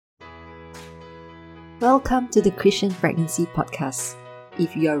Welcome to the Christian Pregnancy Podcast.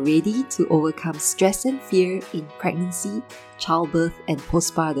 If you are ready to overcome stress and fear in pregnancy, childbirth, and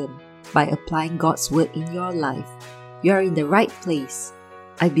postpartum by applying God's Word in your life, you are in the right place.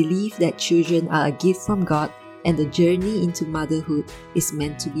 I believe that children are a gift from God and the journey into motherhood is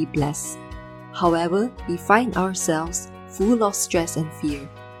meant to be blessed. However, we find ourselves full of stress and fear.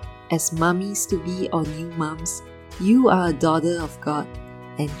 As mummies-to-be or new moms, you are a daughter of God,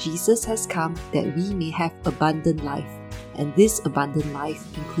 and Jesus has come that we may have abundant life. And this abundant life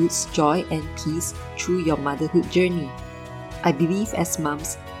includes joy and peace through your motherhood journey. I believe as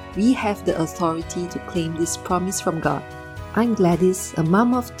moms, we have the authority to claim this promise from God. I'm Gladys, a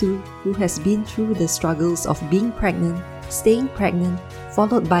mom of two who has been through the struggles of being pregnant, staying pregnant,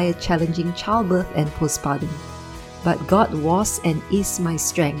 followed by a challenging childbirth and postpartum. But God was and is my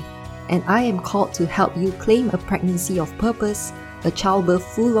strength, and I am called to help you claim a pregnancy of purpose, a childbirth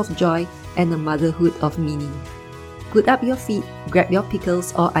full of joy, and a motherhood of meaning. Put up your feet, grab your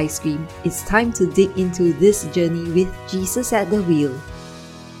pickles or ice cream. It's time to dig into this journey with Jesus at the wheel.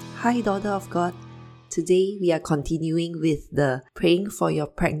 Hi, daughter of God. Today we are continuing with the Praying for Your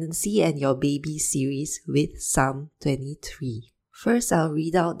Pregnancy and Your Baby series with Psalm 23. First, I'll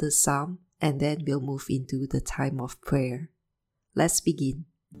read out the psalm and then we'll move into the time of prayer. Let's begin.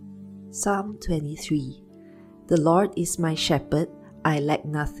 Psalm 23. The Lord is my shepherd, I lack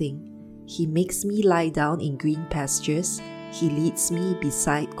nothing. He makes me lie down in green pastures. He leads me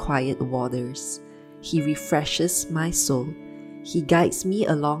beside quiet waters. He refreshes my soul. He guides me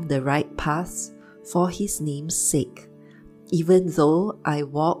along the right paths for His name's sake. Even though I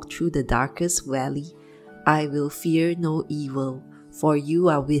walk through the darkest valley, I will fear no evil, for you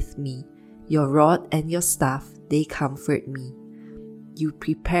are with me. Your rod and your staff, they comfort me. You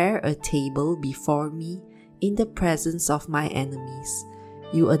prepare a table before me in the presence of my enemies.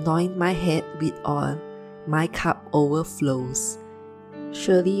 You anoint my head with oil, my cup overflows.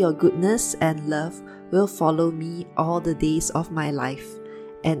 Surely your goodness and love will follow me all the days of my life,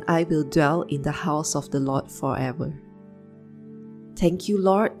 and I will dwell in the house of the Lord forever. Thank you,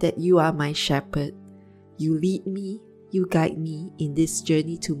 Lord, that you are my shepherd. You lead me, you guide me in this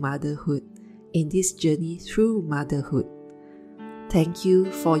journey to motherhood, in this journey through motherhood. Thank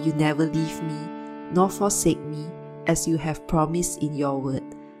you for you never leave me, nor forsake me, as you have promised in your word,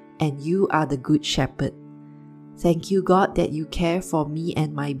 and you are the good shepherd. Thank you, God, that you care for me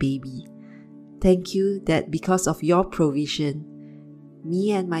and my baby. Thank you that because of your provision,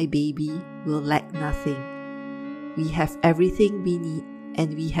 me and my baby will lack nothing. We have everything we need,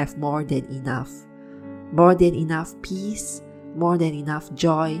 and we have more than enough. More than enough peace, more than enough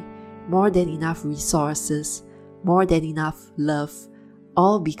joy, more than enough resources, more than enough love,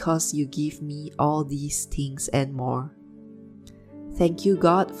 all because you give me all these things and more. Thank you,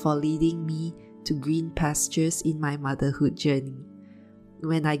 God, for leading me to green pastures in my motherhood journey.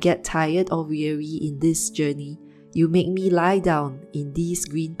 When I get tired or weary in this journey, you make me lie down in these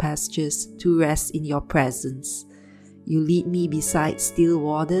green pastures to rest in your presence. You lead me beside still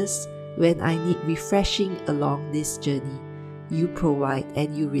waters when I need refreshing along this journey. You provide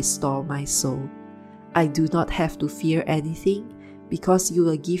and you restore my soul. I do not have to fear anything because you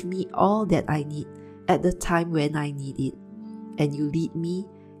will give me all that I need at the time when I need it, and you lead me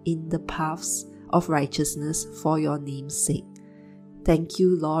in the paths of righteousness for your name's sake. Thank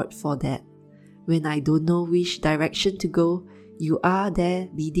you, Lord, for that. When I don't know which direction to go, you are there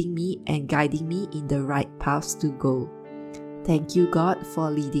leading me and guiding me in the right paths to go. Thank you, God, for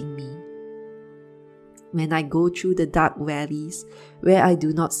leading me. When I go through the dark valleys where I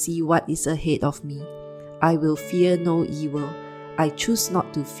do not see what is ahead of me, I will fear no evil. I choose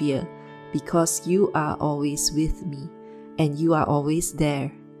not to fear because you are always with me and you are always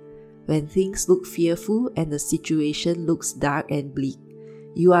there. When things look fearful and the situation looks dark and bleak,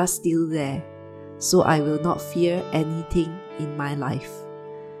 you are still there. So I will not fear anything in my life.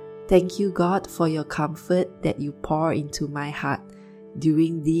 Thank you, God, for your comfort that you pour into my heart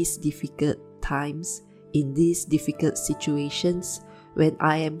during these difficult times, in these difficult situations when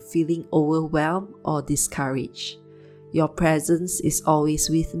I am feeling overwhelmed or discouraged. Your presence is always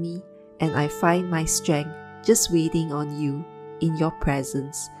with me, and I find my strength just waiting on you in your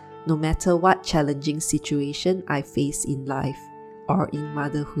presence, no matter what challenging situation I face in life or in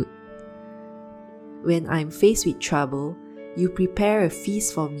motherhood. When I'm faced with trouble, you prepare a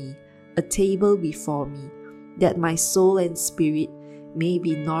feast for me, a table before me, that my soul and spirit may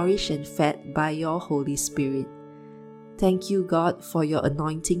be nourished and fed by your Holy Spirit. Thank you, God, for your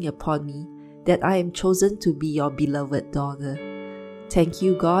anointing upon me, that I am chosen to be your beloved daughter. Thank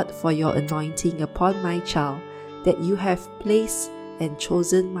you, God, for your anointing upon my child, that you have placed and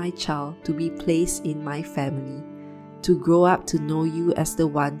chosen my child to be placed in my family, to grow up to know you as the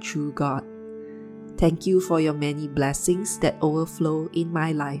one true God. Thank you for your many blessings that overflow in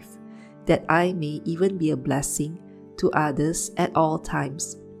my life, that I may even be a blessing to others at all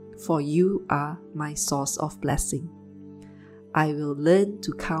times, for you are my source of blessing. I will learn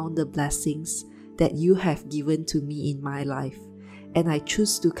to count the blessings that you have given to me in my life, and I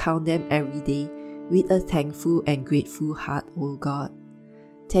choose to count them every day with a thankful and grateful heart, O God.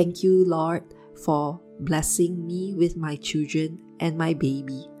 Thank you, Lord, for blessing me with my children and my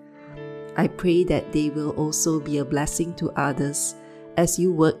baby. I pray that they will also be a blessing to others as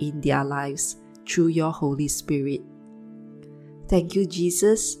you work in their lives through your Holy Spirit. Thank you,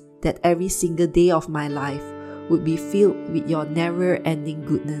 Jesus, that every single day of my life would be filled with your never-ending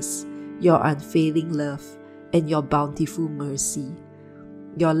goodness, your unfailing love, and your bountiful mercy.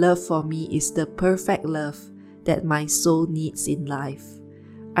 Your love for me is the perfect love that my soul needs in life.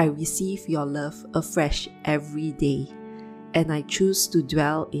 I receive your love afresh every day, and I choose to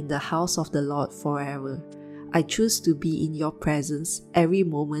dwell in the house of the Lord forever. I choose to be in your presence every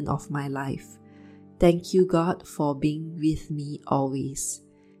moment of my life. Thank you, God, for being with me always.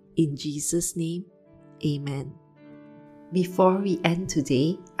 In Jesus' name, Amen. Before we end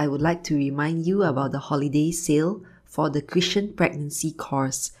today, I would like to remind you about the holiday sale for the Christian Pregnancy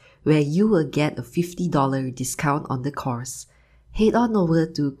course, where you will get a $50 discount on the course. Head on over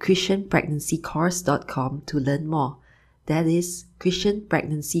to christianpregnancycourse.com to learn more. That is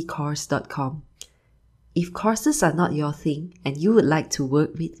christianpregnancycourse.com. If courses are not your thing and you would like to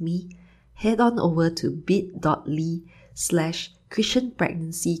work with me, head on over to bit.ly/Christian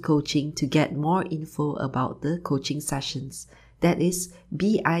Pregnancy Coaching to get more info about the coaching sessions. That is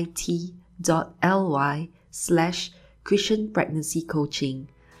bit.ly/Christian Pregnancy Coaching.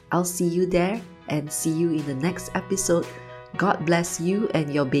 I'll see you there and see you in the next episode. God bless you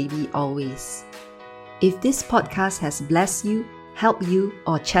and your baby always. If this podcast has blessed you, helped you,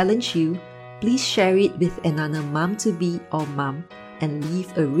 or challenged you, please share it with another mom-to-be or mom and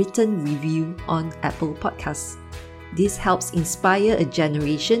leave a written review on Apple Podcasts. This helps inspire a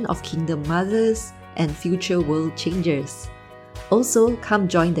generation of kingdom mothers and future world changers. Also, come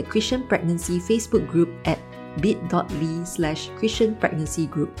join the Christian Pregnancy Facebook group at bit.ly/Christian Pregnancy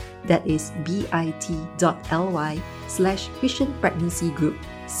Group. That is bit.ly/Christian Pregnancy Group.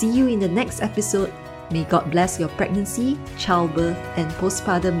 See you in the next episode. May God bless your pregnancy, childbirth, and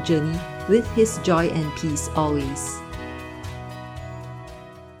postpartum journey with His joy and peace always.